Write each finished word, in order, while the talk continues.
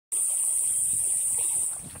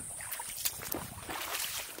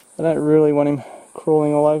I don't really want him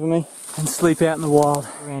crawling all over me. And sleep out in the wild.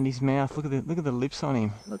 Around his mouth, look at the lips on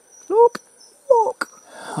him. Look.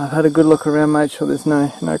 I've had a good look around, made sure there's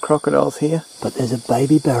no crocodiles here. But there's a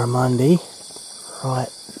baby barramundi right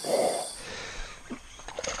there.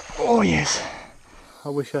 Oh yes. I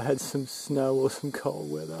wish I had some snow or some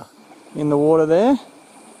cold weather. In the water there,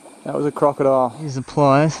 that was a crocodile. Here's the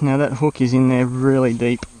pliers. Now that hook is in there really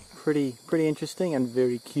deep. Pretty interesting and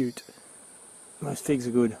very cute. Most figs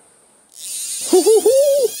are good.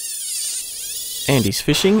 Andy's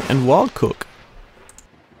fishing and wild cook.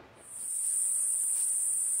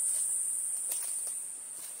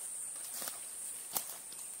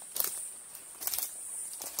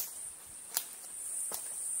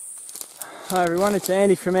 Hi everyone, it's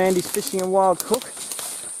Andy from Andy's Fishing and Wild Cook.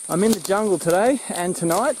 I'm in the jungle today and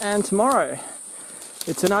tonight and tomorrow.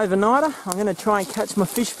 It's an overnighter. I'm going to try and catch my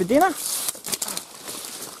fish for dinner.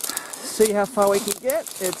 See how far we can get.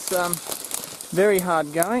 It's very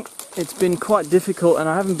hard going. It's been quite difficult and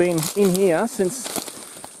I haven't been in here since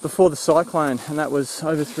before the cyclone, and that was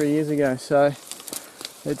over 3 years ago. So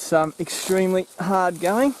it's extremely hard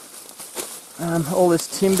going. All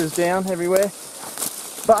this timber's down everywhere.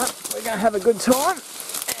 But we're going to have a good time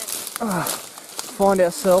and find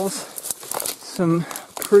ourselves some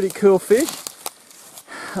pretty cool fish,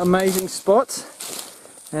 amazing spots,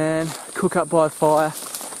 and cook up by a fire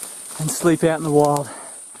and sleep out in the wild.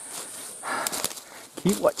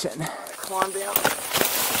 Keep watching. Climb down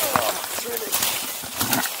through the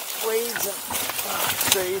weeds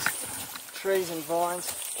and trees and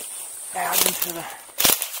vines out into the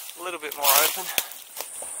little bit more open.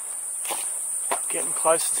 Getting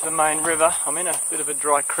closer to the main river. I'm in a bit of a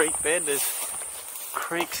dry creek bed. There's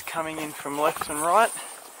creeks coming in from left and right,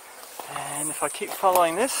 and if I keep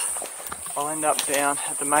following this I'll end up down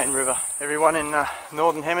at the main river. Everyone in the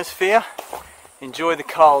northern hemisphere, enjoy the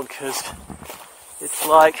cold because it's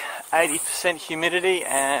like 80% humidity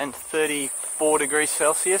and 34 degrees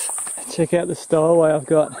Celsius. Check out the stowaway I've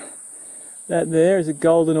got. That there is a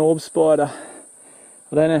golden orb spider.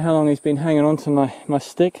 I don't know how long he's been hanging on to my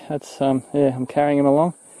stick. That's yeah, I'm carrying him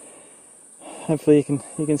along. Hopefully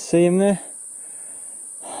you can see him there.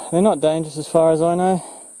 They're not dangerous as far as I know,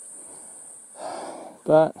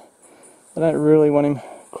 but I don't really want him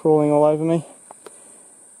crawling all over me.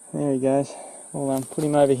 There he goes. I'll put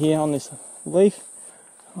him over here on this leaf.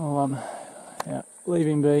 I'll yeah, leave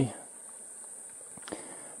him be.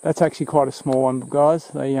 That's actually quite a small one, guys.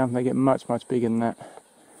 They get much bigger than that.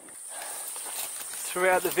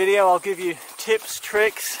 Throughout the video I'll give you tips,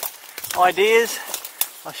 tricks, ideas.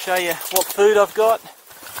 I'll show you what food I've got,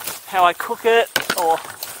 how I cook it, or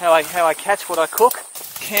how I catch what I cook.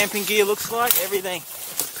 Camping gear looks like, everything.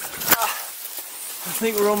 I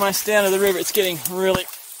think we're almost down to the river. It's getting really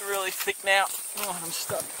thick now. Oh, I'm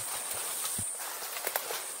stuck.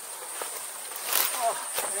 Oh,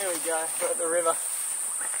 there we go, we're at the river.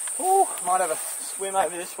 Oh, might have a swim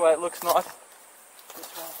over this way, it looks nice. This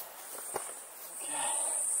one.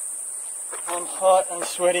 I'm hot and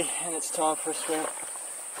sweaty and it's time for a swim.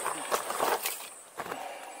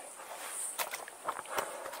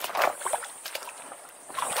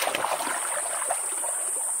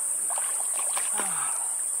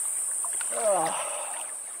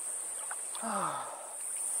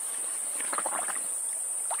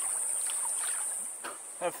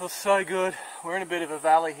 That feels so good. We're in a bit of a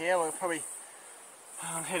valley here. We'll probably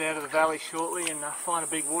head out of the valley shortly and find a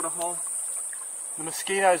big waterhole. The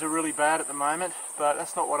mosquitoes are really bad at the moment, but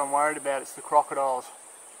that's not what I'm worried about, it's the crocodiles.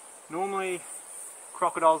 Normally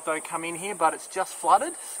crocodiles don't come in here, but it's just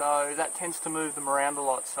flooded, so that tends to move them around a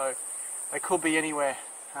lot, so they could be anywhere.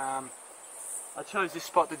 I chose this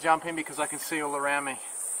spot to jump in because I can see all around me.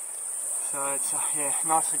 So it's yeah,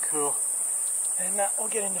 nice and cool. And we'll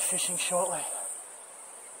get into fishing shortly.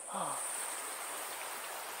 Oh.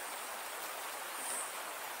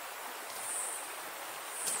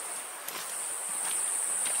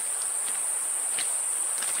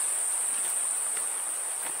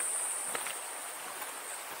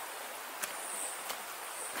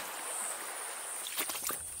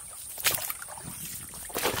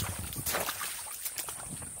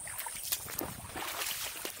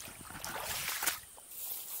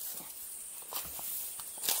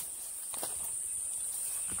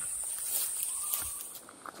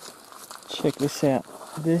 Check this out.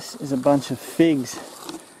 This is a bunch of figs.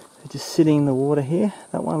 They're just sitting in the water here.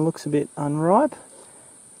 That one looks a bit unripe.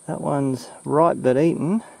 That one's ripe but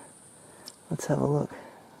eaten. Let's have a look.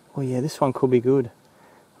 Oh yeah, this one could be good.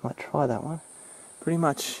 I might try that one. Pretty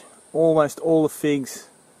much almost all the figs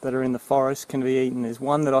that are in the forest can be eaten. There's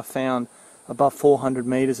one that I found above 400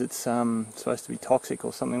 metres it's supposed to be toxic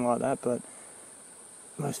or something like that, but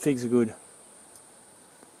most figs are good.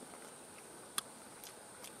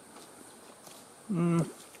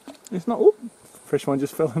 It's not... Ooh, fresh one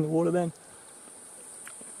just fell in the water then.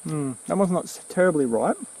 That one's not terribly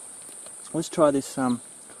ripe. Let's try this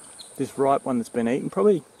this ripe one that's been eaten,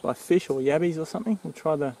 probably by fish or yabbies or something. We'll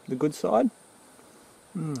try the good side.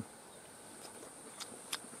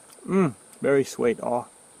 Very sweet. Oh,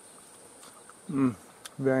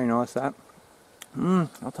 very nice that.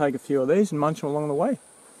 I'll take a few of these and munch them along the way.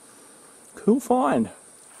 Cool find.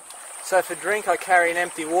 So for drink I carry an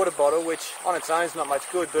empty water bottle, which on its own is not much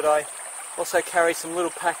good, but I also carry some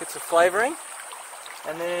little packets of flavouring,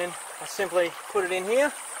 and then I simply put it in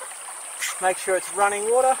here, make sure it's running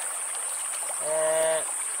water, and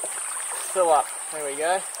fill up. There we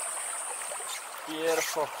go.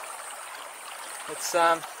 Beautiful. It's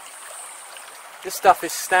this stuff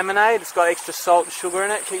is Staminade. It's got extra salt and sugar in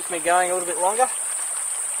it. Keeps me going a little bit longer.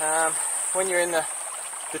 When you're in the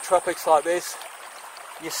tropics like this,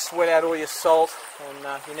 you sweat out all your salt, and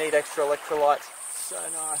you need extra electrolytes. So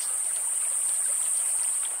nice.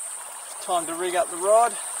 It's time to rig up the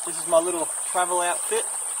rod. This is my little travel outfit.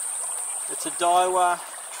 It's a Daiwa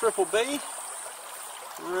Triple B.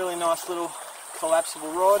 Really nice little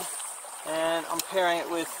collapsible rod, and I'm pairing it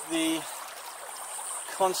with the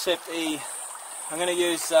Concept E. I'm going to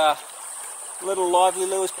use a little Lively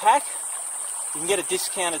Lures pack. You can get a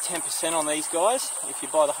discount of 10% on these guys if you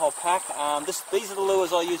buy the whole pack. These are the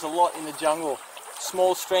lures I use a lot in the jungle.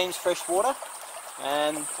 Small streams, fresh water.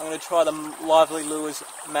 And I'm going to try the Lively Lures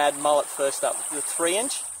Mad Mullet first up, the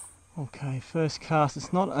 3-inch. Okay, first cast.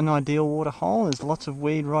 It's not an ideal water hole. There's lots of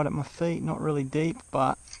weed right at my feet, not really deep,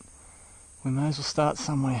 but we may as well start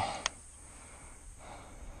somewhere.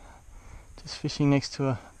 Just fishing next to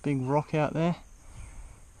a big rock out there.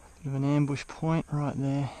 Bit of an ambush point right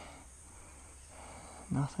there.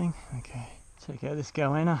 Nothing? Okay. Check out this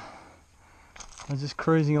goanna. I'm just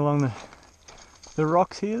cruising along the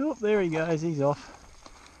rocks here. Oh, there he goes, he's off.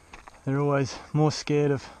 They're always more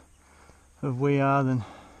scared of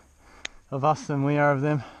us than we are of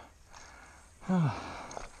them.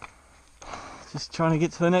 Just trying to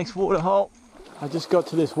get to the next water hole. I just got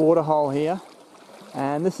to this water hole here,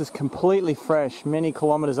 and this is completely fresh, many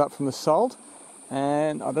kilometres up from the salt.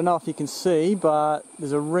 And I don't know if you can see, but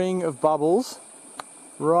there's a ring of bubbles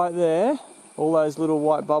right there. All those little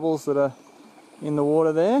white bubbles that are in the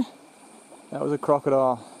water there. That was a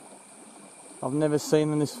crocodile. I've never seen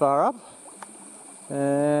them this far up,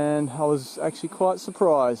 and I was actually quite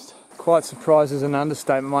surprised. Quite surprised is an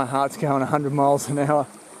understatement. My heart's going 100 miles an hour.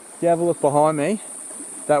 If you have a look behind me,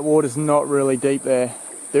 that water's not really deep there.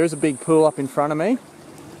 There is a big pool up in front of me,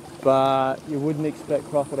 but you wouldn't expect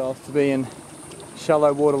crocodiles to be in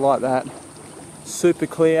shallow water like that. Super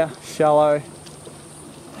clear, shallow.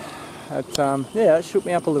 Yeah, that shook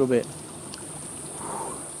me up a little bit.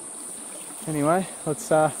 Anyway, let's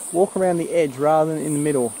walk around the edge rather than in the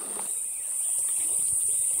middle.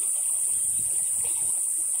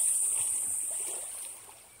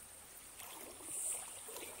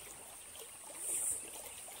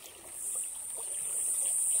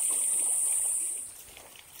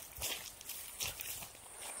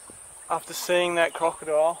 After seeing that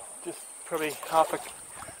crocodile, just probably half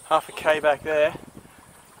a K back there,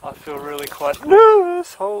 I feel really quite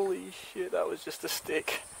nervous. Holy shit, that was just a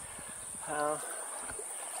stick.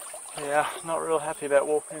 Yeah, not real happy about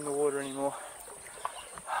walking in the water anymore.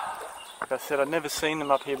 Like I said, I'd never seen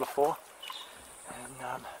them up here before,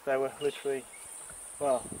 and they were literally,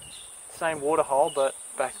 well, same water hole but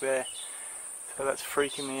back there, so that's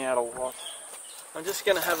freaking me out a lot. I'm just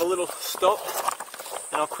going to have a little stop,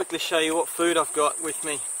 and I'll quickly show you what food I've got with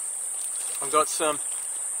me. I've got some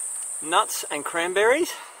nuts and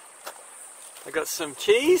cranberries, I've got some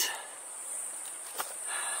cheese,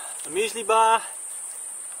 a muesli bar,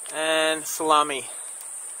 and salami.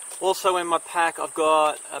 Also in my pack I've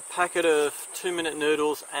got a packet of 2-minute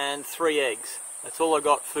noodles and 3 eggs. That's all I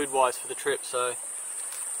got food wise for the trip, so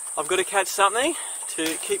I've got to catch something to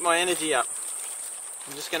keep my energy up.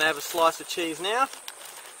 I'm just going to have a slice of cheese now,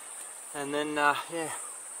 and then yeah,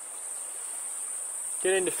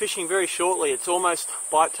 get into fishing very shortly. It's almost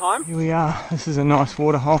bite time. Here we are. This is a nice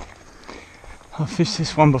water hole. I fished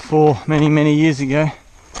this one before many years ago.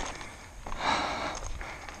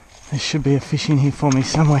 There should be a fish in here for me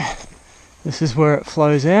somewhere. This is where it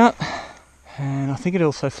flows out, and I think it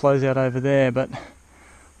also flows out over there, but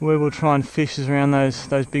where we'll try and fish is around those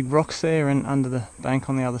big rocks there and under the bank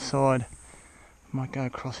on the other side. Might go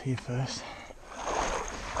across here first.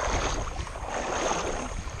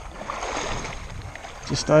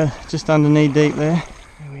 Just under knee deep there.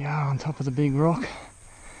 Here we are on top of the big rock.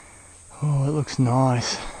 Oh, it looks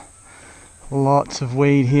nice. Lots of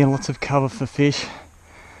weed here, lots of cover for fish.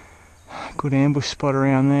 Good ambush spot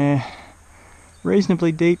around there.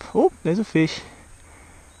 Reasonably deep. Oh, there's a fish.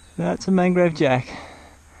 That's a mangrove jack.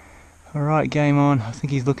 Alright, game on. I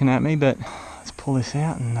think he's looking at me, but let's pull this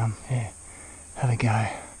out and yeah, have a go.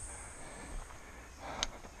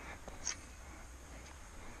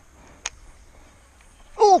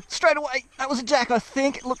 Oh, straight away. That was a jack, I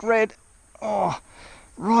think. It looked red. Oh,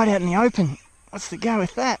 right out in the open. What's the go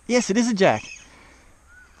with that? Yes, it is a jack.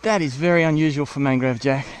 That is very unusual for mangrove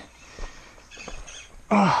jack.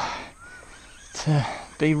 Oh, to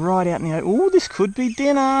be right out in the open. Oh, this could be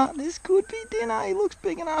dinner. This could be dinner. He looks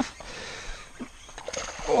big enough.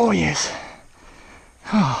 Oh, yes.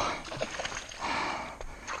 Oh.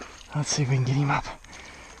 Let's see if we can get him up.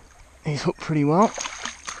 He's hooked pretty well.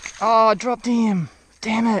 Oh, I dropped him.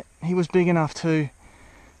 Damn it. He was big enough too.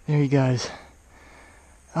 There he goes.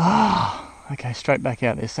 Ah, oh, okay, straight back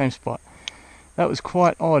out there, same spot. That was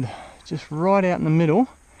quite odd. Just right out in the middle.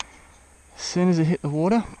 As soon as it hit the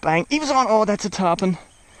water, bang, he was on. Oh, that's a tarpon.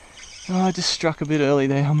 Oh, I just struck a bit early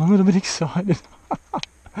there. I'm a little bit excited.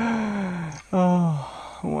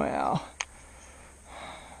 Oh, wow.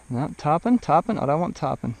 No, tarpon. I don't want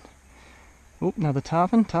tarpon. Oh, another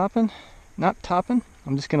tarpon. No, tarpon.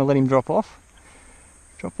 I'm just going to let him drop off.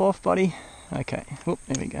 Drop off, buddy. Okay, oh,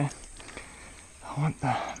 there we go. I want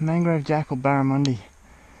the mangrove jack or barramundi.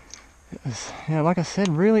 It was, yeah, like I said,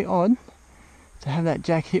 really odd to have that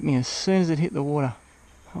jack hit me as soon as it hit the water.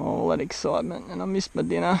 Oh, that excitement, and I missed my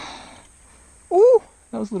dinner. Ooh,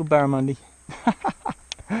 that was a little barramundi.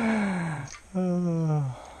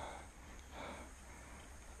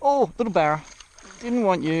 Oh, little barra. Didn't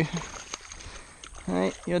want you.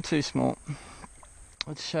 Hey, you're too small.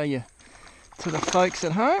 Let's show you to the folks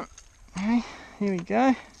at home. Hey, here we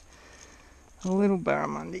go. A little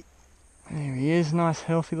barramundi. There he is, nice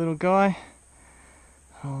healthy little guy.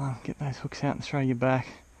 I'll get those hooks out and throw you back.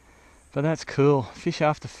 But that's cool. Fish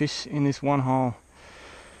after fish in this one hole.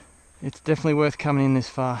 It's definitely worth coming in this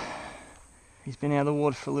far. He's been out of the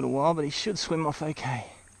water for a little while, but he should swim off okay.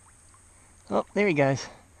 Oh, there he goes.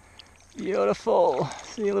 Beautiful.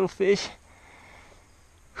 See you, little fish.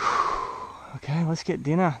 Okay, let's get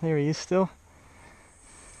dinner. There he is still.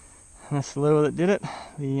 And that's the lure that did it.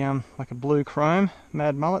 The like a blue chrome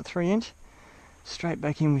mad mullet, 3-inch. Straight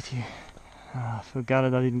back in with you. Oh, I feel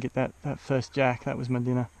gutted I didn't get that first jack. That was my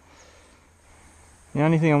dinner. The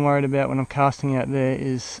only thing I'm worried about when I'm casting out there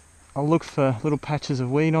is I'll look for little patches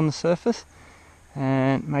of weed on the surface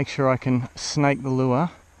and make sure I can snake the lure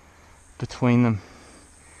between them.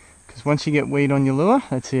 Because once you get weed on your lure,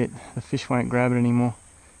 that's it. The fish won't grab it anymore.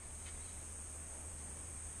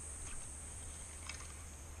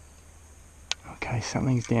 Okay,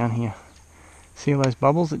 something's down here. See all those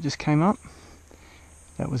bubbles that just came up?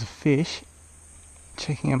 That was a fish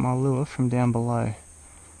checking out my lure from down below.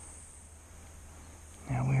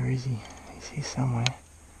 Now where is he? He's here somewhere.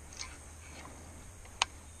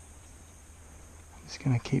 I'm just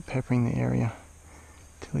going to keep peppering the area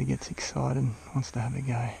till he gets excited and wants to have a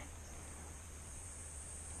go.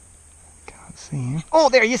 Can't see him. Oh,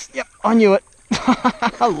 there he is! Yep, I knew it!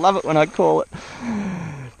 I love it when I call it.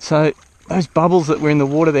 So those bubbles that were in the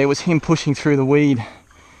water there was him pushing through the weed.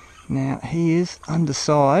 Now he is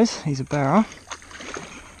undersized, he's a barra,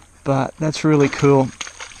 but that's really cool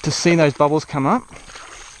to see those bubbles come up.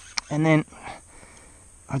 And then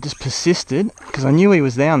I just persisted because I knew he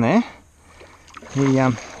was down there.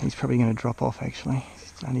 He's probably going to drop off actually.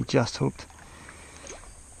 He's only just hooked.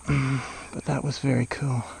 But that was very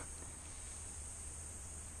cool.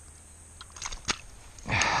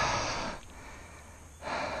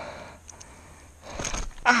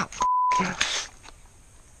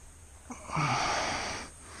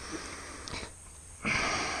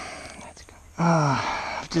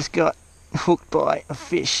 Ah! I've just got hooked by a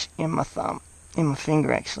fish in my thumb, in my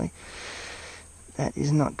finger actually. That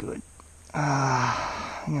is not good.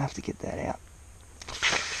 I'm gonna have to get that out.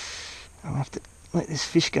 I'm gonna have to let this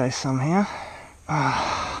fish go somehow.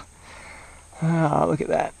 Oh, look at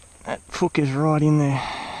that. That hook is right in there.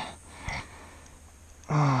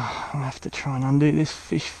 Oh, I'm gonna have to try and undo this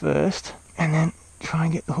fish first and then try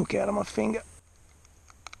and get the hook out of my finger.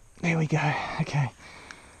 There we go. Okay.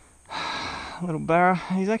 Little barra.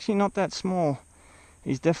 He's actually not that small.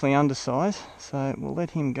 He's definitely undersized, so we'll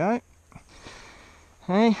let him go.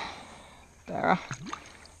 Hey, barra.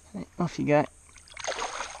 Hey, off you go.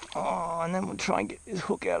 Oh, and then we'll try and get this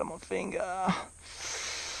hook out of my finger.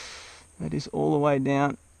 That is all the way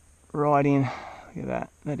down, right in. Look at that.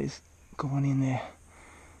 That is gone in there.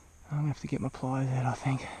 I'm going to have to get my pliers out, I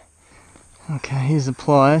think. Okay, here's the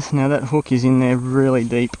pliers. Now that hook is in there really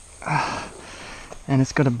deep. And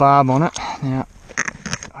it's got a barb on it. Now,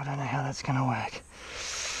 I don't know how that's going to work.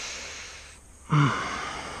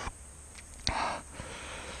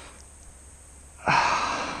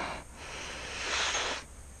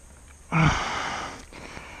 I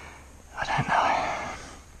don't know.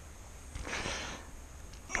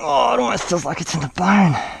 Oh, it almost feels like it's in the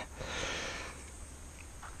bone.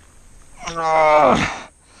 Oh,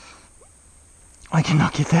 I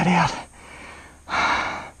cannot get that out.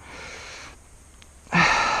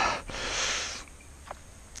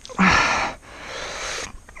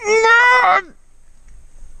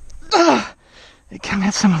 No! It came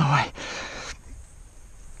out some of the way.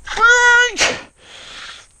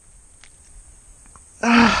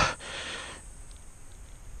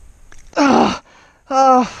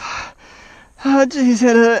 Oh, geez,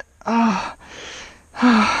 that hurt.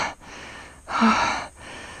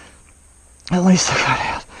 At least I got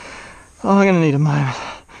out. Oh, I'm going to need a moment.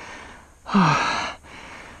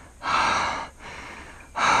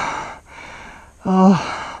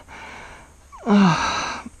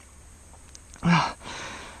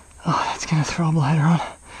 That's going to throb later on.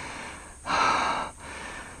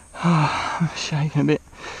 I'm shaking a bit.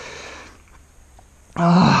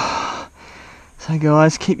 So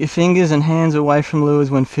guys, keep your fingers and hands away from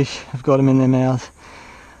lures when fish have got them in their mouths.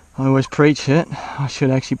 I always preach it. I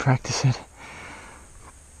should actually practice it.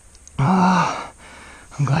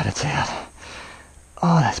 I'm glad it's out.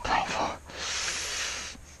 Oh, that's painful.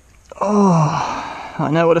 Oh, I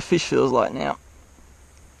know what a fish feels like now.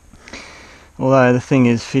 Although the thing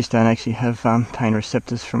is, fish don't actually have pain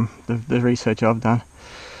receptors from the research I've done.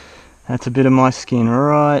 That's a bit of my skin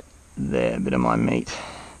right there, a bit of my meat.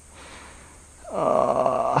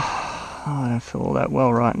 I don't feel all that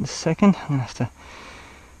well right in a second. I'm going to have to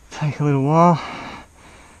take a little while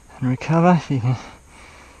and recover. If you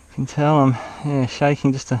can tell, I'm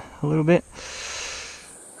shaking just a little bit.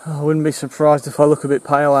 I wouldn't be surprised if I look a bit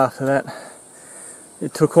pale after that.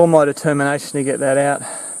 It took all my determination to get that out.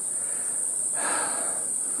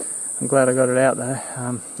 I'm glad I got it out though.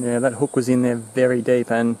 Yeah, that hook was in there very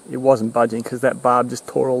deep and it wasn't budging because that barb just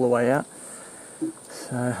tore all the way out.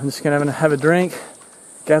 So I'm just going to have a drink,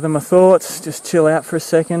 gather my thoughts, just chill out for a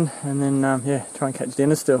second, and then yeah, try and catch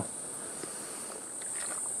dinner still.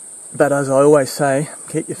 But as I always say,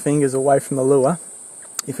 keep your fingers away from the lure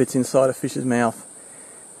if it's inside a fish's mouth.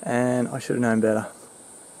 And I should have known better.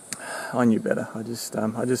 I knew better. I just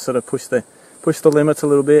sort of pushed the limits a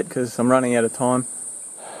little bit because I'm running out of time.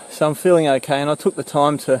 So I'm feeling okay, and I took the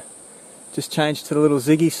time to just change to the little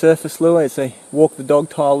Ziggy surface lure. It's a walk the dog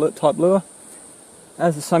type lure.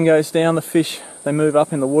 As the sun goes down, the fish, they move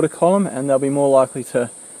up in the water column and they'll be more likely to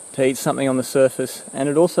eat something on the surface. And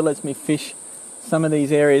it also lets me fish some of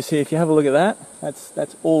these areas here. If you have a look at that,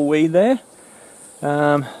 that's all weed there.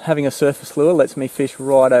 Having a surface lure lets me fish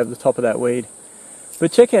right over the top of that weed.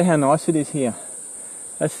 But check out how nice it is here.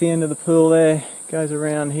 That's the end of the pool there, goes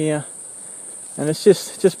around here. And it's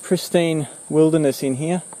just pristine wilderness in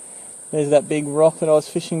here. There's that big rock that I was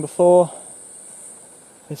fishing before.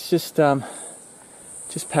 It's just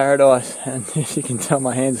paradise, and as you can tell,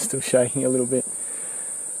 my hands are still shaking a little bit.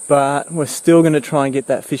 But we're still going to try and get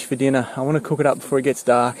that fish for dinner. I want to cook it up before it gets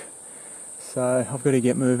dark. So I've got to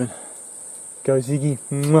get moving. Go Ziggy.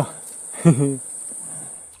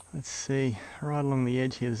 Let's see, right along the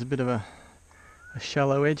edge here, there's a bit of a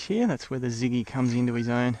shallow edge here. That's where the Ziggy comes into his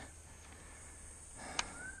own.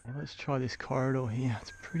 Now let's try this corridor here.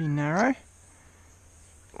 It's pretty narrow.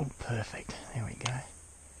 Oh, perfect. There we go.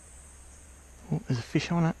 Oh, there's a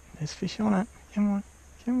fish on it. There's fish on it. Come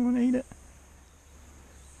on, eat it.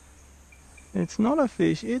 It's not a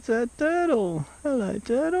fish, it's a turtle. Hello,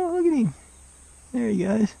 turtle. Look at him. There he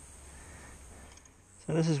goes.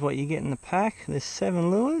 So this is what you get in the pack. There's 7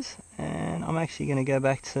 lures, and I'm actually going to go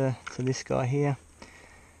back to this guy here.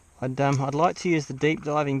 I'd like to use the deep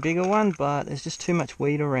diving bigger one, but there's just too much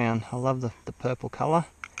weed around. I love the purple colour,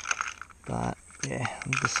 but yeah,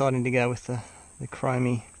 I'm deciding to go with the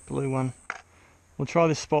chromy blue one. We'll try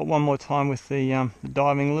this spot one more time with the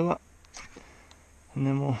diving lure, and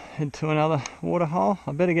then we'll head to another water hole.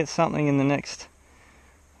 I better get something in the next,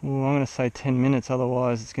 I'm going to say 10 minutes,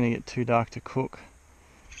 otherwise it's going to get too dark to cook.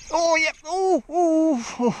 Oh, yep.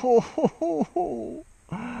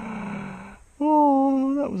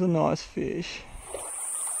 Oh, that was a nice fish.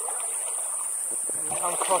 And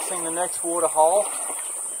I'm crossing the next water hole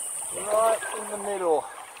right in the middle.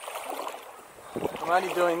 I'm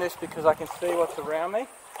only doing this because I can see what's around me.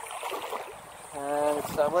 And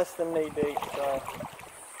it's less than knee deep, so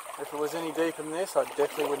If it was any deeper than this, I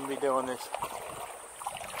definitely wouldn't be doing this.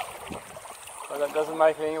 But that doesn't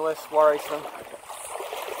make it any less worrisome.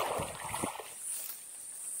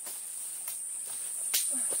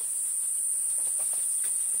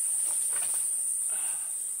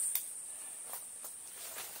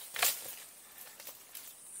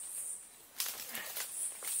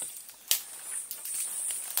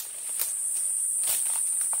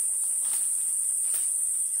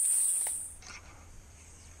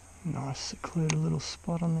 Nice secluded little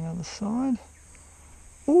spot on the other side.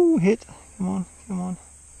 Ooh, hit. Come on, come on.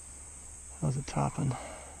 That was a tarpon.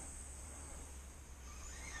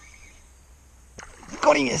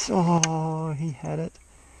 Got him, yes! Oh, he had it.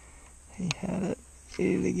 He had it.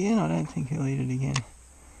 Eat it again? I don't think he'll eat it again.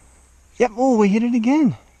 Yep, oh, we hit it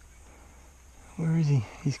again. Where is he?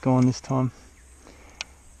 He's gone this time.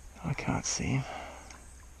 I can't see him.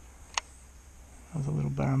 That was a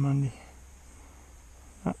little barramundi.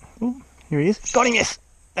 Oh, here he is. Got him, yes!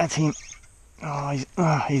 That's him. Oh,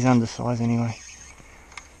 he's undersized anyway.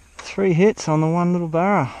 3 hits on the one little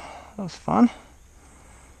barra. That was fun.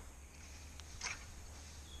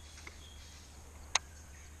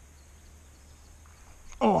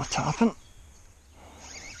 Oh, tarpon.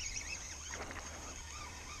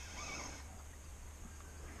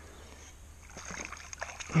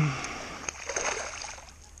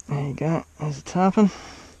 There you go. There's a tarpon.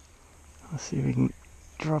 Let's see if we can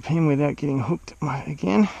drop him without getting hooked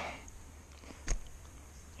again.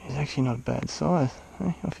 He's actually not a bad size.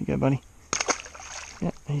 Hey, off you go, buddy.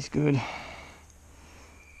 Yep, he's good.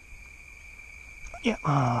 Yep.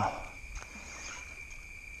 Oh.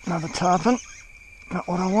 Another tarpon. Not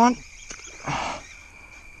what I want.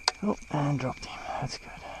 Oh, and dropped him. That's good.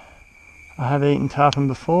 I have eaten tarpon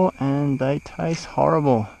before and they taste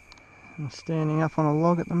horrible. I'm standing up on a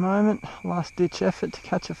log at the moment. Last ditch effort to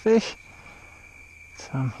catch a fish. It's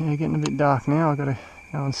yeah, getting a bit dark now. I've got to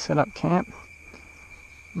go and set up camp.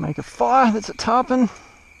 Make a fire. That's a tarpon.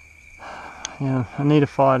 Yeah, I need a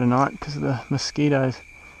fire tonight because of the mosquitoes.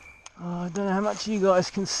 Oh, I don't know how much you guys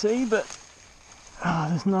can see, but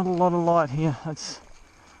there's not a lot of light here. Yeah,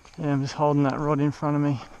 I'm just holding that rod in front of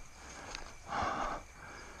me.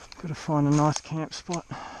 Got to find a nice camp spot.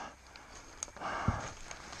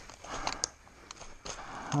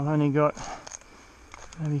 I've only got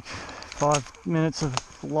maybe 5 minutes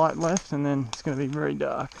of light left and then it's going to be very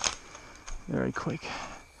dark very quick.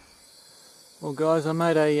 Well guys, I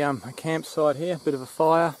made a campsite here, a bit of a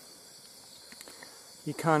fire.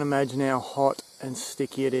 You can't imagine how hot and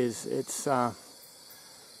sticky it is. It's I'm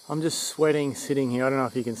just sweating sitting here. I don't know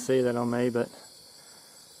if you can see that on me, but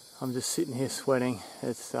I'm just sitting here sweating.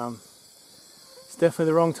 It's definitely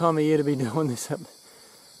the wrong time of year to be doing this up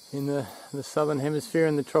in the southern hemisphere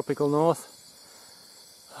in the tropical north.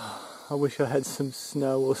 I wish I had some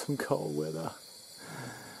snow or some cold weather.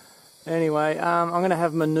 Anyway, I'm going to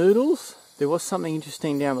have my noodles. There was something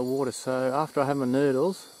interesting down the water, so after I have my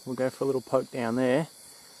noodles, we'll go for a little poke down there.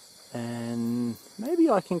 And maybe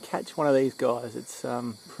I can catch one of these guys. It's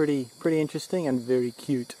pretty interesting and very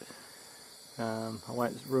cute. I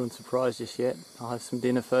won't ruin surprise just yet. I'll have some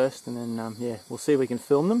dinner first and then yeah, we'll see if we can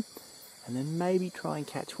film them. And then maybe try and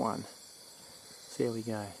catch one. See how we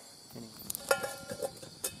go. Anyway.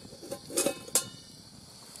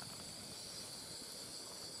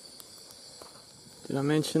 Did I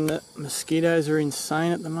mention that mosquitoes are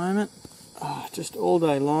insane at the moment? Oh, just all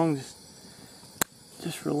day long,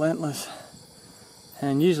 just relentless.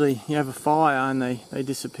 And usually you have a fire and they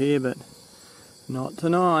disappear, but not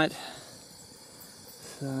tonight.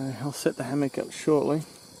 So I'll set the hammock up shortly,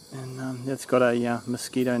 and it's got a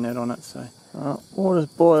mosquito net on it. So water's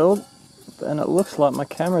boiled, and it looks like my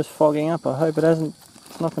camera's fogging up. I hope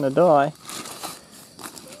it's not going to die.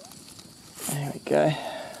 There we go.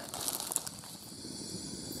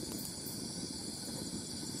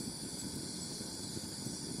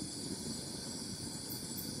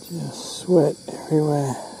 Just sweat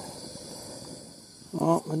everywhere.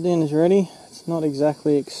 Oh, my dinner's ready. It's not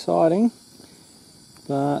exactly exciting,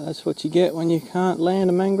 but that's what you get when you can't land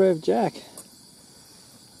a mangrove jack.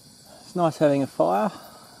 It's nice having a fire.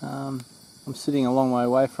 I'm sitting a long way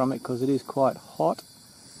away from it because it is quite hot.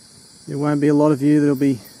 There won't be a lot of you that'll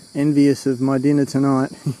be envious of my dinner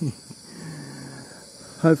tonight.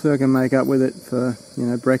 Hopefully I can make up with it for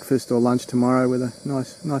breakfast or lunch tomorrow with a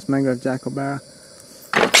nice mangrove jack or barra.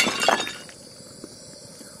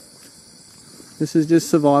 This is just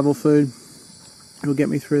survival food. It'll get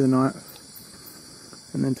me through the night.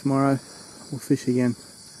 And then tomorrow we'll fish again.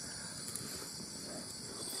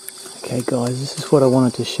 Okay guys, this is what I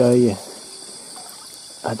wanted to show you.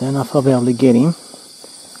 I don't know if I'll be able to get him,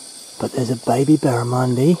 but there's a baby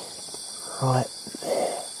barramundi right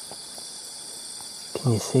there.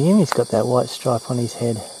 Can you see him? He's got that white stripe on his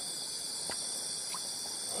head.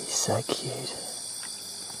 He's so cute.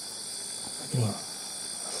 Look at him.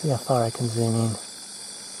 See how far I can zoom in.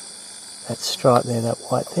 That stripe there, that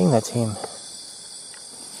white thing, that's him.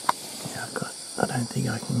 Yeah, I don't think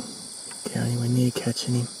I can get anywhere near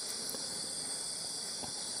catching him.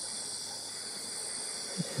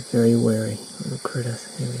 Yeah, very wary little critter.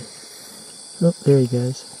 Here he is. Oh, there he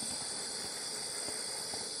goes.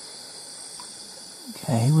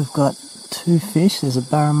 Okay, we've got two fish. There's a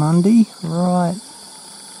barramundi right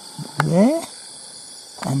there.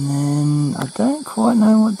 And then I don't quite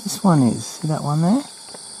know what this one is. See that one there?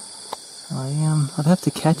 I'd have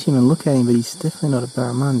to catch him and look at him, but he's definitely not a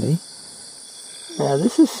barramundi. Now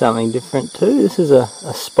this is something different too. This is a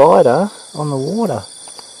spider on the water.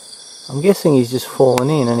 I'm guessing he's just fallen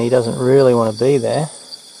in and he doesn't really want to be there.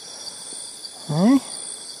 Eh?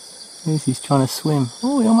 He's trying to swim.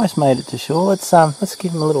 Oh, he almost made it to shore. Let's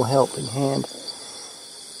give him a little helping hand.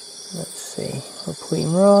 Let's see. I'll put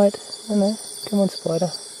him right. Oh no. Come on, spider.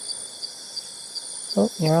 Oh,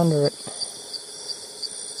 you're under it.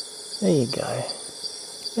 There you go.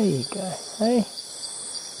 There you go. Hey.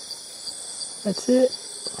 That's it.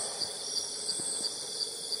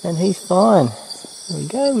 And he's fine. There we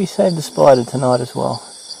go. We saved the spider tonight as well.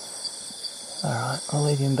 Alright, I'll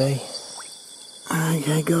leave him be.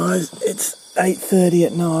 Okay guys, it's 8:30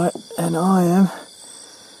 at night and I am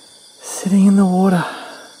sitting in the water.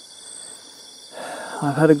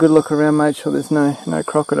 I've had a good look around, made sure there's no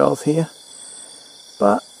crocodiles here.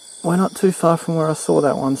 But we're not too far from where I saw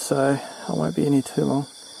that one, so I won't be in here too long.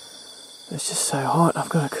 It's just so hot, I've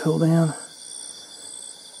got to cool down.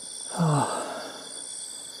 Oh,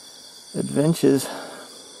 adventures.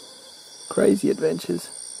 Crazy adventures.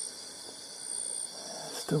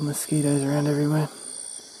 Still mosquitoes around everywhere.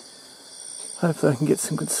 Hopefully I can get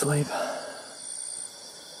some good sleep.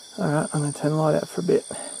 Alright, I'm going to turn the light out for a bit.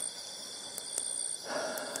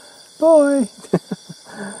 Bye!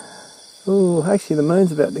 Ooh, actually the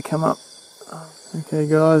moon's about to come up. Okay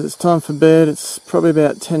guys, it's time for bed. It's probably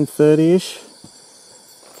about 10:30ish.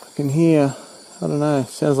 I can hear, I don't know,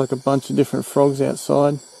 sounds like a bunch of different frogs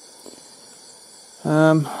outside.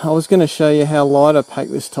 I was going to show you how light I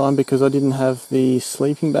packed this time because I didn't have the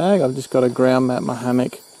sleeping bag. I've just got a ground mat, my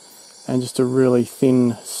hammock, and just a really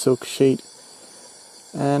thin silk sheet.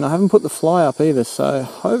 And I haven't put the fly up either, so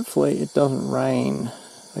hopefully it doesn't rain.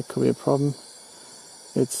 That could be a problem.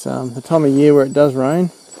 It's the time of year where it does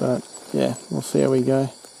rain, but yeah, we'll see how we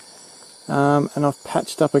go. And I've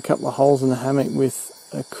patched up a couple of holes in the hammock with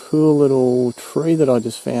a cool little tree that I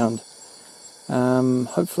just found.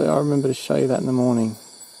 Hopefully I remember to show you that in the morning.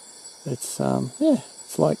 It's yeah,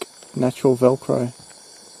 it's like natural Velcro.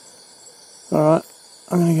 Alright,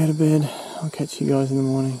 I'm gonna go to bed. I'll catch you guys in the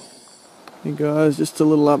morning. Hey guys, just a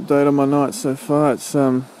little update on my night so far. It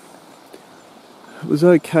was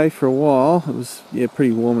okay for a while. It was, yeah,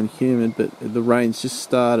 pretty warm and humid, but the rain's just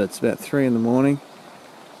started. It's about 3 in the morning.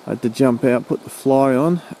 I had to jump out, put the fly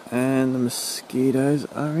on, and the mosquitoes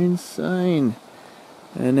are insane.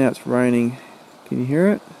 And now it's raining. Can you hear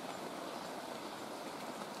it?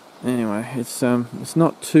 Anyway, it's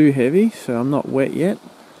not too heavy, so I'm not wet yet.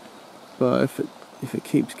 But if it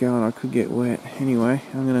keeps going, I could get wet. Anyway,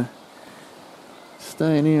 I'm gonna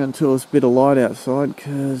stay in here until there's a bit of light outside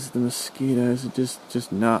because the mosquitoes are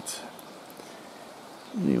just nuts.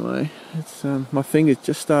 Anyway, it's my fingers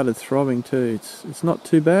just started throbbing too. It's not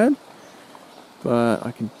too bad, but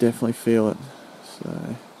I can definitely feel it.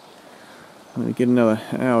 So I'm gonna get another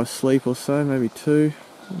hour's sleep or so, maybe 2,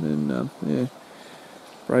 and then yeah,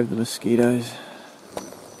 brave the mosquitoes.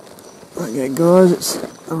 Okay guys, it's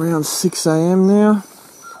around 6 AM now.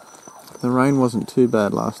 The rain wasn't too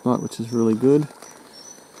bad last night, which is really good.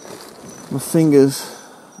 My finger's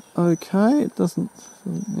okay. It doesn't,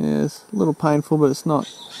 yeah, it's a little painful, but it's not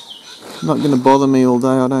going to bother me all day,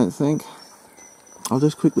 I don't think. I'll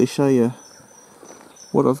just quickly show you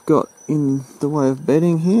what I've got in the way of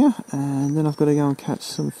bedding here, and then I've got to go and catch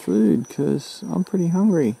some food because I'm pretty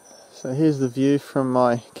hungry. So here's the view from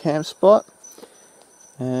my camp spot,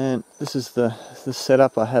 and this is the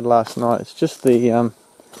setup I had last night. It's just the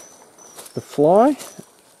fly.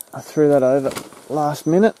 I threw that over last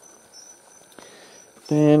minute.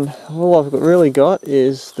 Then all I've really got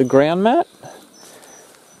is the ground mat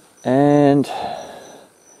and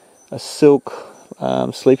a silk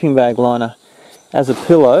sleeping bag liner. As a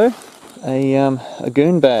pillow, a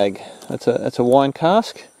goon bag. It's a wine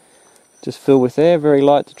cask, just filled with air, very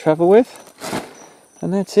light to travel with,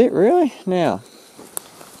 and that's it really. Now,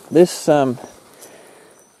 this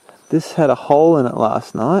This had a hole in it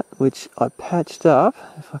last night, which I patched up,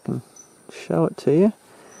 if I can show it to you,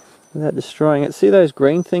 without destroying it. See those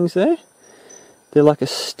green things there? They're like a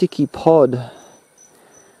sticky pod.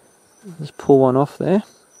 Just pull one off there.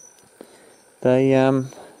 They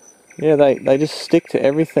just stick to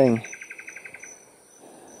everything.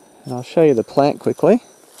 And I'll show you the plant quickly.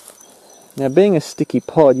 Now, being a sticky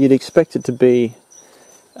pod, you'd expect it to be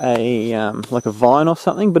a like a vine or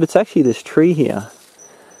something, but it's actually this tree here.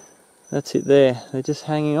 That's it there. They're just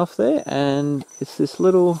hanging off there, and it's this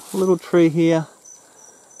little tree here.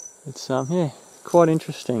 It's yeah, quite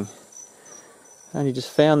interesting. I only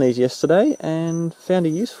just found these yesterday and found a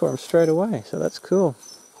use for them straight away, so that's cool.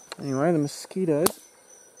 Anyway, the mosquitoes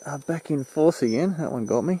are back in force again. That one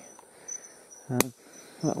got me.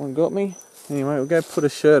 That one got me. Anyway, we'll go put a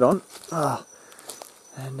shirt on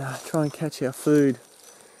and try and catch our food.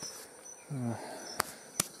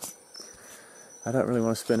 I don't really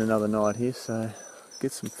want to spend another night here, so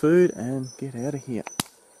get some food and get out of here.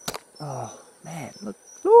 Oh man, look.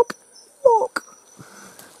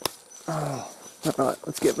 Oh, alright,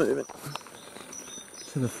 let's get moving.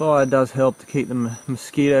 So the fire does help to keep the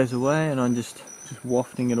mosquitoes away, and I'm just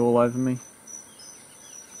wafting it all over me.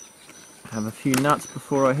 Have a few nuts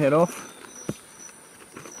before I head off.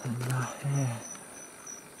 And yeah.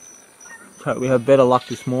 Hope we have better luck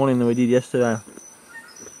this morning than we did yesterday.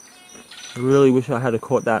 I really wish I had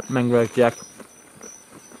caught that mangrove jack.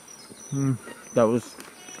 That would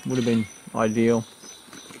have been ideal.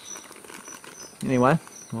 Anyway,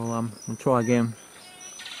 we'll try again.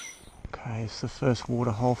 Okay, it's the first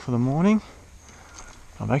water hole for the morning.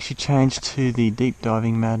 I've actually changed to the deep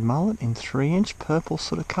diving mad mullet in 3-inch purple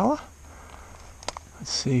sort of colour.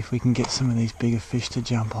 Let's see if we can get some of these bigger fish to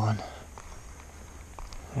jump on.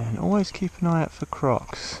 And always keep an eye out for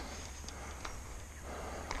crocs.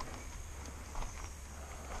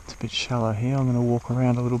 It's a bit shallow here. I'm going to walk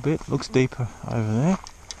around a little bit. Looks deeper over there.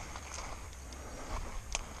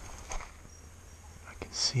 I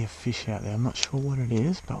can see a fish out there. I'm not sure what it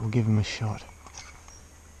is, but we'll give him a shot.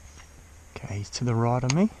 Okay, he's to the right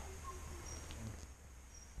of me.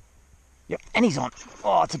 Yep, and he's on.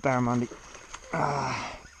 Oh, it's a barramundi.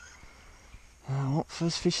 Well,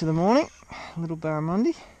 first fish of the morning, little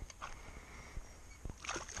barramundi.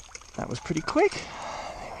 That was pretty quick.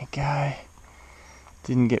 There we go.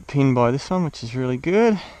 Didn't get pinned by this one, which is really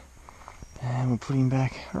good. And we'll put him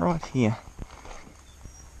back right here.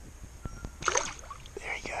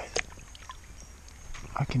 There he goes.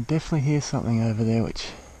 I can definitely hear something over there, which...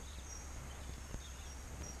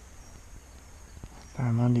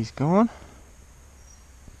 Barramundi's gone.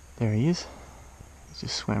 There he is. He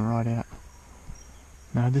just swam right out.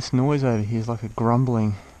 Now this noise over here is like a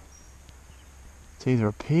grumbling. It's either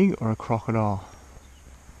a pig or a crocodile.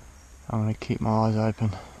 I'm going to keep my eyes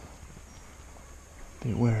open. A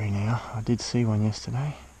bit wary now. I did see one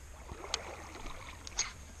yesterday.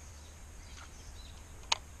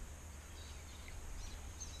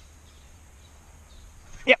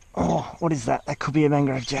 Yep. Oh, what is that? That could be a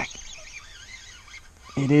mangrove jack.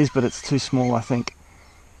 It is, but it's too small, I think.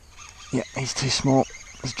 Yeah, he's too small.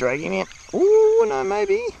 Let's drag him in. Oh, no,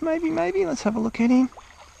 maybe. Let's have a look at him.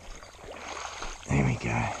 There we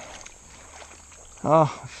go.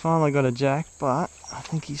 Oh, I finally got a jack, but I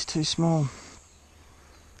think he's too small.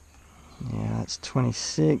 Yeah, that's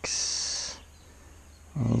 26.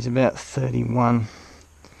 And he's about 31.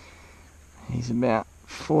 He's about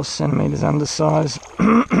 4 centimetres undersized.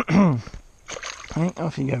 Hey,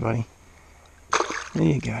 off you go, buddy. There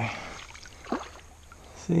you go.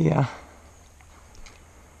 See ya.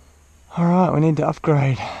 Alright, we need to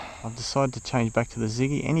upgrade. I've decided to change back to the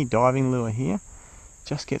Ziggy. Any diving lure here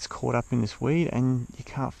just gets caught up in this weed and you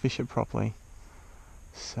can't fish it properly.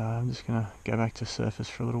 So I'm just going to go back to surface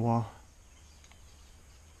for a little while.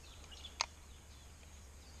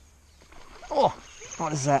 Oh,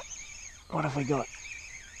 what is that? What have we got?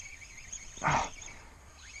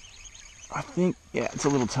 I think, yeah, it's a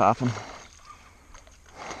little tarpon.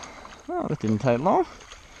 Oh, that didn't take long.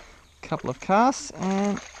 A couple of casts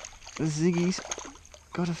and the Ziggy's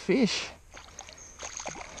got a fish.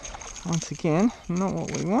 Once again, not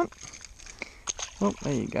what we want. Oh,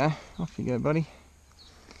 there you go. Off you go, buddy.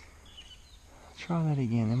 Try that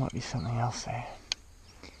again. There might be something else there.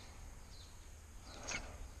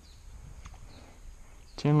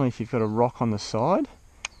 Generally, if you've got a rock on the side,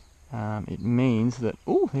 it means that...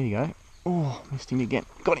 Oh, there you go. Oh, missed him again.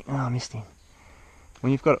 Got him. Oh, I missed him.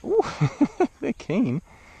 When you've got... Oh, they're keen.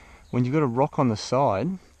 When you've got a rock on the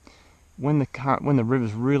side, when the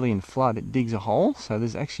river's really in flood, it digs a hole. So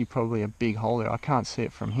there's actually probably a big hole there. I can't see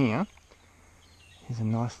it from here. Here's a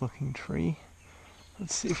nice looking tree.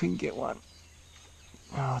 Let's see if we can get one.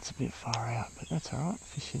 Oh, it's a bit far out, but that's alright.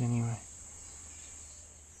 Fish it anyway.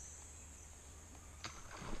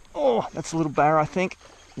 Oh, that's a little barra, I think.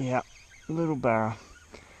 Yeah, a little barra.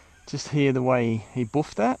 Just hear the way he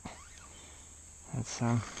buffed that. That's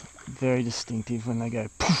very distinctive when they go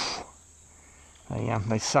poof.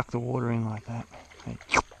 They suck the water in like that.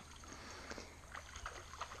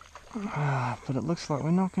 But it looks like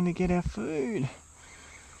we're not going to get our food.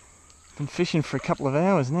 Been fishing for a couple of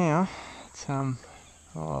hours now. It's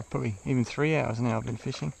probably even 3 hours now I've been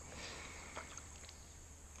fishing.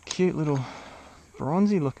 Cute little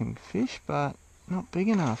bronzy looking fish, but not big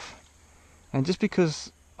enough. And just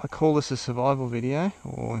because I call this a survival video,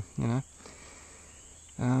 or you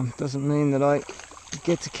know, doesn't mean that I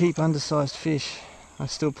get to keep undersized fish. I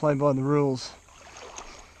still play by the rules.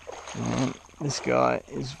 And this guy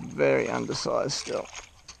is very undersized still.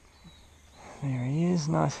 There he is,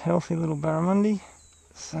 nice healthy little barramundi.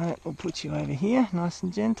 So we'll put you over here, nice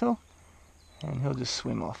and gentle, and he'll just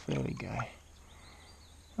swim off. There we go.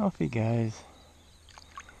 Off he goes.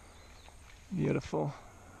 Beautiful.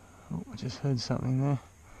 Oh, I just heard something there.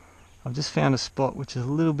 I've just found a spot which is a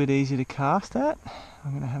little bit easier to cast at.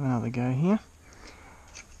 I'm going to have another go here.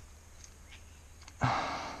 A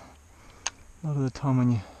lot of the time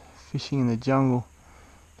when you're fishing in the jungle,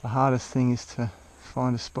 the hardest thing is to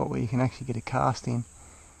find a spot where you can actually get a cast in.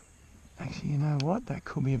 Actually, you know what? That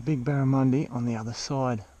could be a big barramundi on the other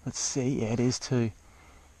side. Let's see. Yeah, it is too.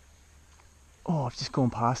 Oh, I've just gone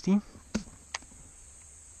past him.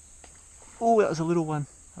 Oh, that was a little one.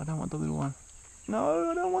 I don't want the little one. No,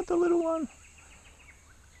 I don't want the little one.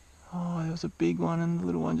 Oh, there was a big one and the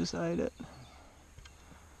little one just ate it.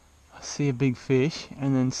 I see a big fish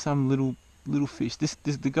and then some little fish.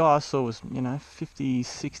 The guy I saw was, you know, 50,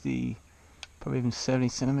 60, probably even 70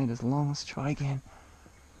 centimeters long. Let's try again.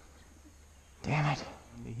 Damn it.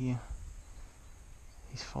 Under here.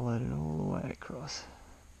 He's followed it all the way across.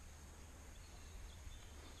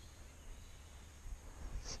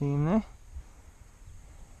 See him there?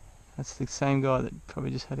 That's the same guy that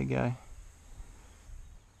probably just had a go.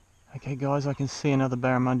 Okay guys, I can see another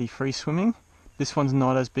barramundi free swimming. This one's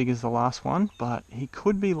not as big as the last one, but he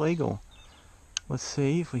could be legal. Let's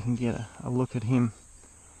see if we can get a look at him.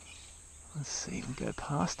 Let's see, we'll go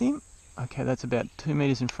past him. Okay, that's about 2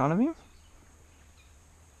 meters in front of him.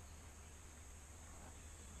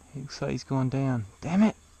 He looks like he's gone down. Damn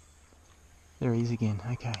it! There he is again,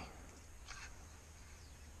 okay.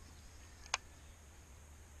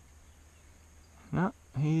 No,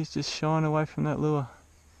 he is just shying away from that lure.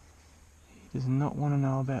 He does not want to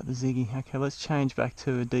know about the ziggy. Okay, let's change back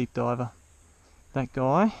to a deep diver. That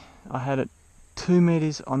guy, I had it 2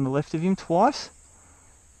 meters on the left of him twice,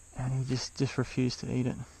 and he just refused to eat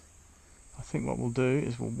it. I think what we'll do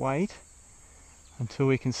is we'll wait until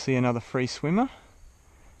we can see another free swimmer.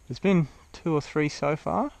 There's been 2 or 3 so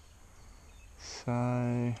far, so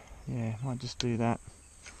yeah, might just do that.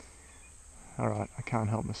 Alright, I can't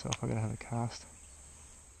help myself, I've got to have a cast.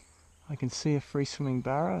 I can see a free swimming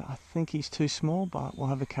barra. I think he's too small, but we'll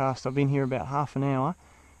have a cast. I've been here about half an hour,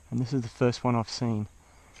 and this is the first one I've seen.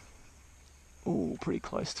 Oh, pretty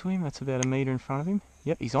close to him. That's about 1 meter in front of him.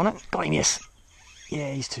 Yep, he's on it. Got him, yes!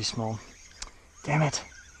 Yeah, he's too small. Damn it!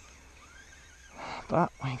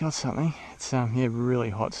 But we got something. It's yeah, really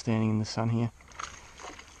hot standing in the sun here.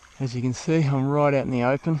 As you can see, I'm right out in the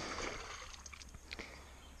open.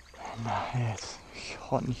 And yeah, it's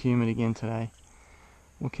hot and humid again today.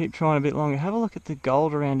 We'll keep trying a bit longer. Have a look at the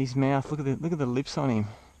gold around his mouth. Look at the lips on him.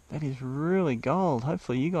 That is really gold.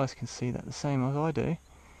 Hopefully you guys can see that the same as I do.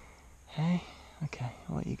 Hey, okay,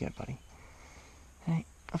 I'll let you go, buddy. Hey,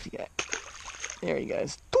 off you go. There he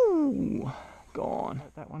goes. Ooh, gone.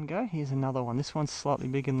 Let that one go. Here's another one. This one's slightly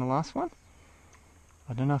bigger than the last one.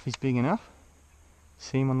 I don't know if he's big enough.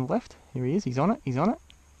 See him on the left? Here he is. He's on it. He's on it.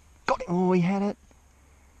 Got him. Oh, he had it.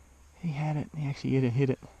 He had it. He actually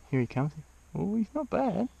hit it. Here he comes. Oh, he's not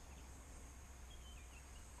bad.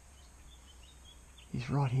 He's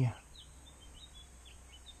right here.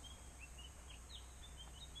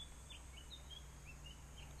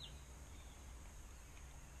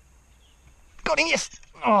 Got him, yes!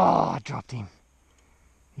 Oh, I dropped him.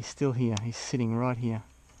 He's still here. He's sitting right here.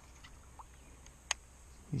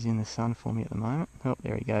 He's in the sun for me at the moment. Oh,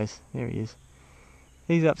 there he goes. There he is.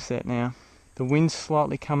 He's upset now. The wind's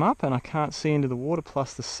slightly come up and I can't see into the water,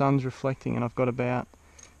 plus the sun's reflecting, and I've got about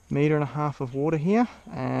 1.5 meters of water here,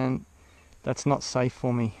 and that's not safe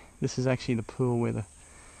for me. This is actually the pool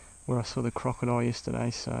where I saw the crocodile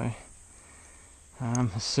yesterday, so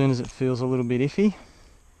as soon as it feels a little bit iffy,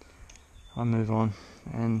 I move on,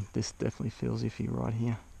 and this definitely feels iffy right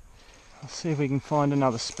here. I'll see if we can find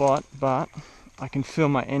another spot, but I can feel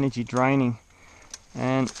my energy draining,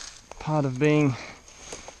 and part of being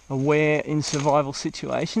aware in survival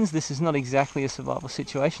situations, this is not exactly a survival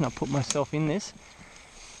situation, I put myself in this,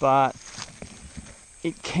 but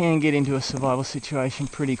it can get into a survival situation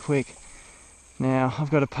pretty quick. Now I've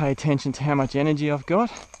got to pay attention to how much energy I've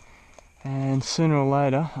got, and sooner or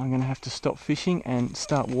later I'm going to have to stop fishing and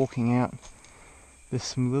start walking out. There's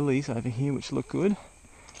some lilies over here which look good,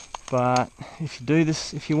 but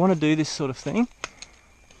if you want to do this sort of thing,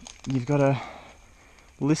 you've got to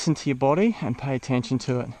listen to your body and pay attention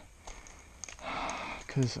to it,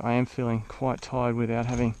 because I am feeling quite tired without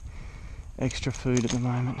having extra food at the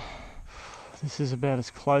moment. This is about as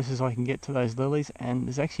close as I can get to those lilies, and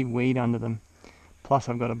there's actually weed under them. Plus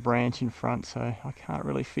I've got a branch in front, so I can't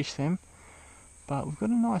really fish them. But we've got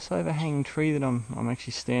a nice overhanging tree that I'm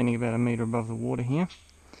actually standing about 1 metre above the water here.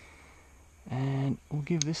 And we'll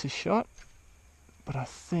give this a shot, but I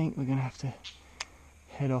think we're going to have to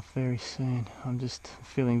head off very soon. I'm just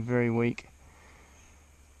feeling very weak,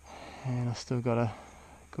 and I've still got a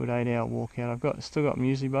good 8-hour walk out. I've still got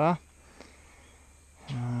muesli bar.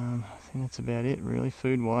 I think that's about it really,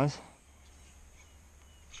 food wise.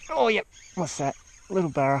 Oh yep, what's that? Little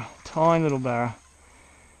barra, tiny little barra.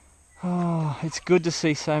 Oh, it's good to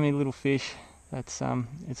see so many little fish. That's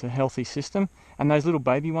it's a healthy system, and those little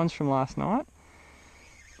baby ones from last night,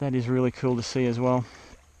 that is really cool to see as well.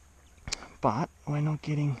 But we're not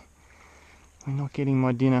getting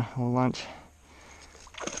my dinner or lunch.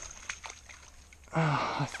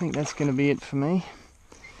 Oh, I think that's going to be it for me.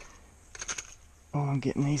 Oh, I'm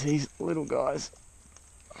getting these little guys.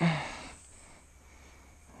 There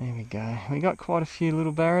we go. We got quite a few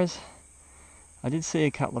little barras. I did see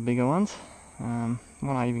a couple of bigger ones. One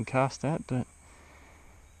I even cast at, but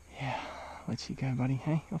yeah, let you go, buddy.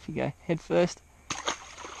 Hey, off you go. Head first.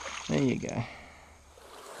 There you go.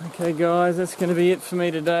 Okay guys, that's going to be it for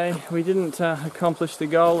me today. We didn't accomplish the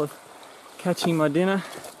goal of catching my dinner,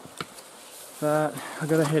 but I've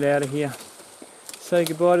got to head out of here. Say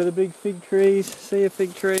goodbye to the big fig trees. See you,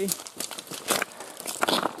 fig tree.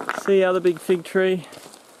 See you, other big fig tree.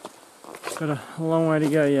 Got a long way to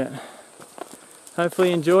go yet. Hopefully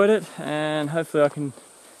you enjoyed it, and hopefully I can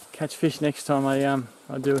catch fish next time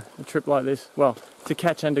I do a trip like this. Well, to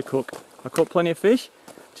catch and to cook. I caught plenty of fish,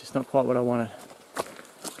 just not quite what I wanted.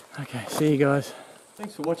 Okay, see you guys.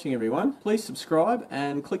 Thanks for watching everyone. Please subscribe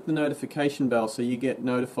and click the notification bell so you get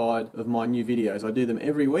notified of my new videos. I do them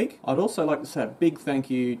every week. I'd also like to say a big thank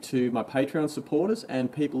you to my Patreon supporters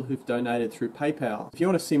and people who've donated through PayPal. If you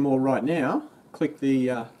want to see more right now, click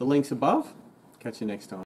the links above. Catch you next time.